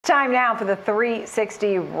time now for the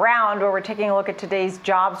 360 round, where we're taking a look at today's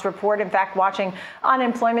jobs report. In fact, watching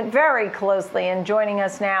unemployment very closely. And joining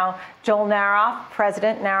us now, Joel Naroff,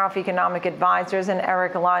 President, Naroff Economic Advisors, and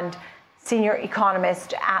Eric Lund, Senior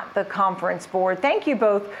Economist at the Conference Board. Thank you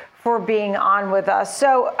both for being on with us.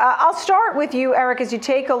 So I'll start with you, Eric, as you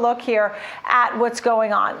take a look here at what's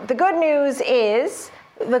going on. The good news is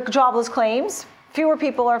the jobless claims, fewer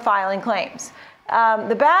people are filing claims.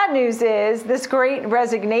 The bad news is this great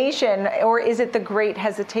resignation, or is it the great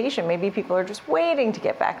hesitation? Maybe people are just waiting to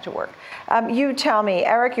get back to work. You tell me,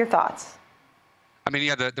 Eric, your thoughts. I mean,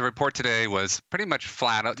 yeah, the report today was pretty much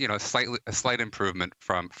flat, a slight improvement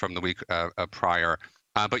from the week prior.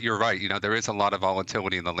 But you're right. There is a lot of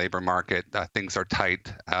volatility in the labor market. Things are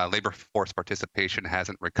tight. Labor force participation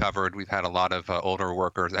hasn't recovered. We've had a lot of older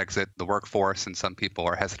workers exit the workforce, and some people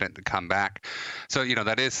are hesitant to come back. So,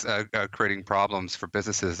 that is creating problems for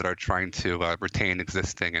businesses that are trying to retain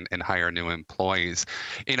existing and hire new employees.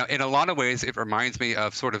 In a lot of ways, it reminds me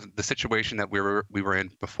of sort of the situation that we were in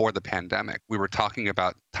before the pandemic. We were talking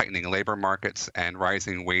about tightening labor markets and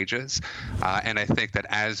rising wages. And I think that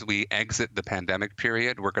as we exit the pandemic period,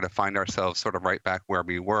 we're going to find ourselves sort of right back where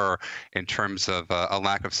we were in terms of a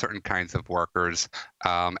lack of certain kinds of workers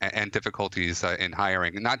and difficulties in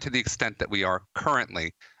hiring. Not to the extent that we are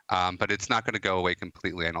currently, but it's not going to go away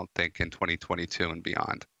completely, I don't think, in 2022 and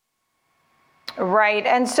beyond. Right.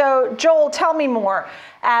 And so, Joel, tell me more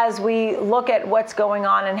as we look at what's going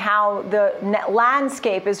on and how the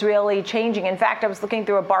landscape is really changing. In fact, I was looking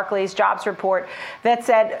through a Barclays jobs report that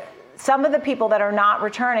said some of the people that are not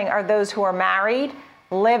returning are those who are married,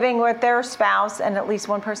 living with their spouse, and at least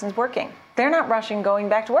one person's working. They're not rushing going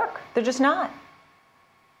back to work. They're just not.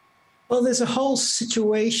 Well, there's a whole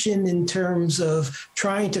situation in terms of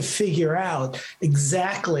trying to figure out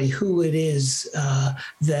exactly who it is that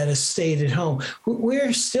has stayed at home.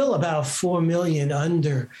 We're still about 4 million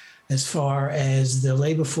under as far as the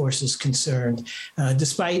labor force is concerned,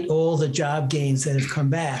 despite all the job gains that have come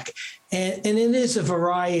back. And it is a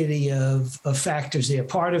variety of factors there.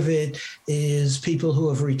 Part of it is people who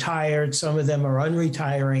have retired. Some of them are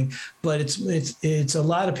unretiring, but it's a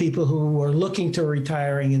lot of people who are looking to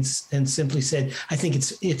retiring and simply said, I think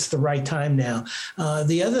it's the right time now.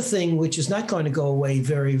 The other thing, which is not going to go away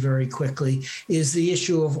very, very quickly, is the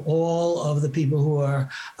issue of all of the people who are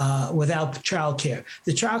without childcare.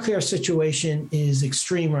 The childcare situation is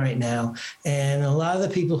extreme right now, and a lot of the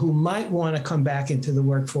people who might want to come back into the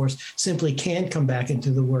workforce simply can't come back into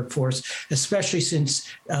the workforce, especially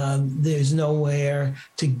since there's nowhere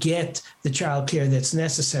to get the childcare that's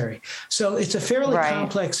necessary. So it's a fairly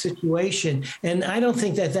complex situation, and I don't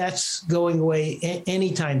think that that's going away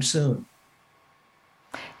anytime soon.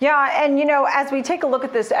 Yeah, and as we take a look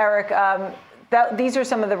at this, Eric, these are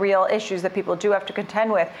some of the real issues that people do have to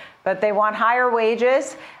contend with, but they want higher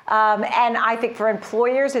wages. And I think for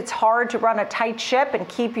employers, it's hard to run a tight ship and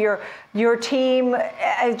keep your team.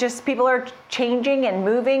 Just people are changing and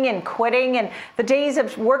moving and quitting, and the days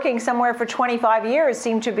of working somewhere for 25 years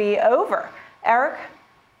seem to be over. Eric?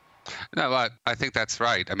 No, I think that's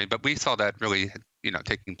right. I mean, but we saw that really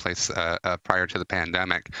taking place prior to the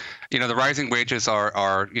pandemic. The rising wages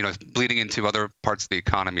are bleeding into other parts of the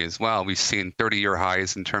economy as well. We've seen 30-year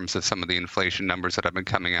highs in terms of some of the inflation numbers that have been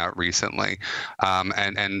coming out recently.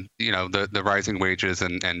 And the rising wages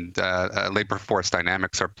and labor force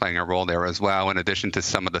dynamics are playing a role there as well, in addition to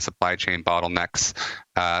some of the supply chain bottlenecks,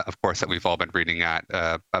 of course, that we've all been reading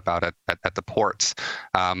about at the ports.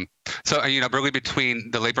 So, really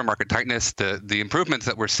between the labor market tightness, the improvements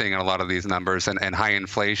that we're seeing in a lot of these numbers and high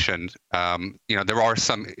inflation, there are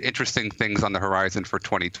some interesting things on the horizon for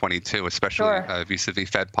 2022, especially vis-a-vis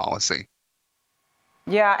Fed policy.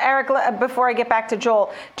 Yeah, Eric, before I get back to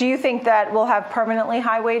Joel, do you think that we'll have permanently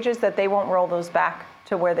high wages, that they won't roll those back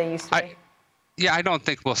to where they used to be? I don't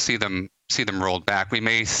think we'll see them rolled back. We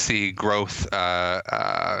may see growth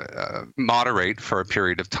moderate for a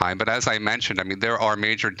period of time, but as I mentioned, I mean, there are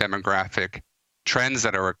major demographic trends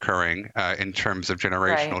that are occurring in terms of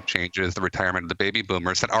generational changes, the retirement of the baby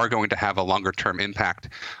boomers, that are going to have a longer term impact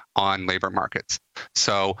on labor markets.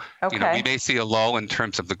 So, we may see a lull in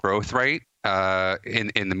terms of the growth rate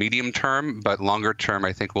in the medium term, but longer term,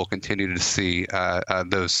 I think we'll continue to see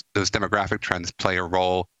those demographic trends play a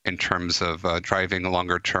role in terms of driving a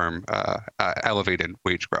longer term elevated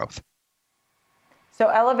wage growth. So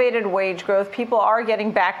elevated wage growth, people are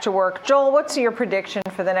getting back to work. Joel, what's your prediction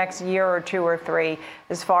for the next year or two or three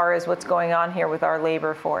as far as what's going on here with our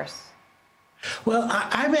labor force? Well,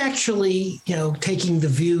 I'm actually, taking the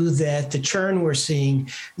view that the churn we're seeing,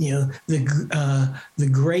 the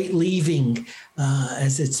great leaving,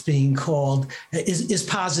 as it's being called, is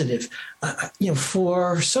positive.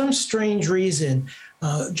 For some strange reason,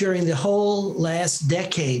 during the whole last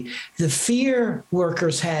decade, the fear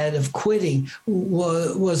workers had of quitting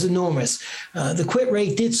was enormous. The quit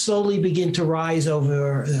rate did slowly begin to rise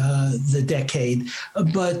over the decade,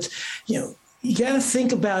 but you got to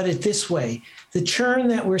think about it this way. The churn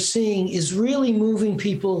that we're seeing is really moving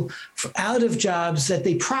people out of jobs that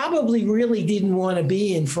they probably really didn't want to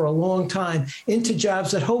be in for a long time into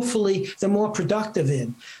jobs that hopefully they're more productive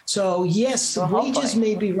in. So yes, wages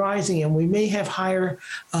may be rising and we may have higher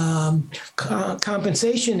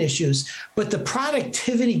compensation issues, but the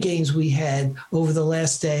productivity gains we had over the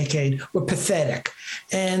last decade were pathetic.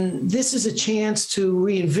 And this is a chance to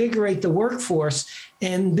reinvigorate the workforce,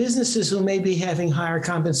 and businesses who may be having higher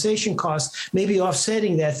compensation costs may be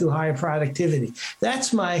offsetting that through higher productivity.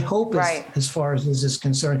 That's my hope as far as this is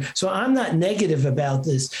concerned. So I'm not negative about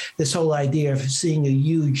this whole idea of seeing a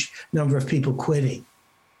huge number of people quitting.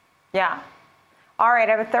 Yeah. All right,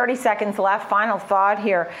 I have 30 seconds left. Final thought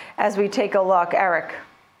here as we take a look. Eric,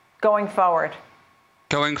 going forward.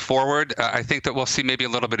 Going forward, I think that we'll see maybe a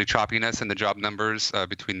little bit of choppiness in the job numbers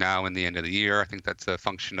between now and the end of the year. I think that's a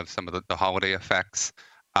function of some of the holiday effects,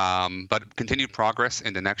 but continued progress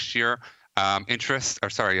into next year.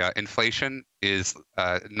 Inflation is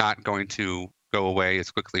not going to go away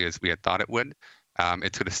as quickly as we had thought it would.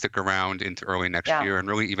 It's going to stick around into early next year and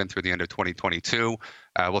really even through the end of 2022.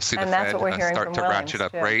 We'll see the Fed start to ratchet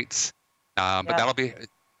up rates, but that'll be.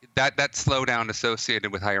 That slowdown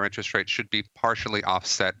associated with higher interest rates should be partially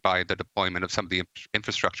offset by the deployment of some of the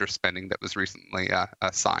infrastructure spending that was recently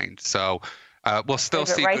signed. So we'll still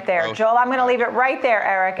see right there, growth. Joel. I'm going to leave it right there,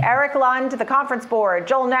 Eric. Eric Lund, the Conference Board.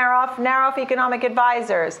 Joel Naroff Economic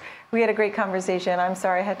Advisors. We had a great conversation. I'm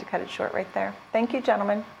sorry I had to cut it short right there. Thank you,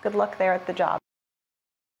 gentlemen. Good luck there at the job.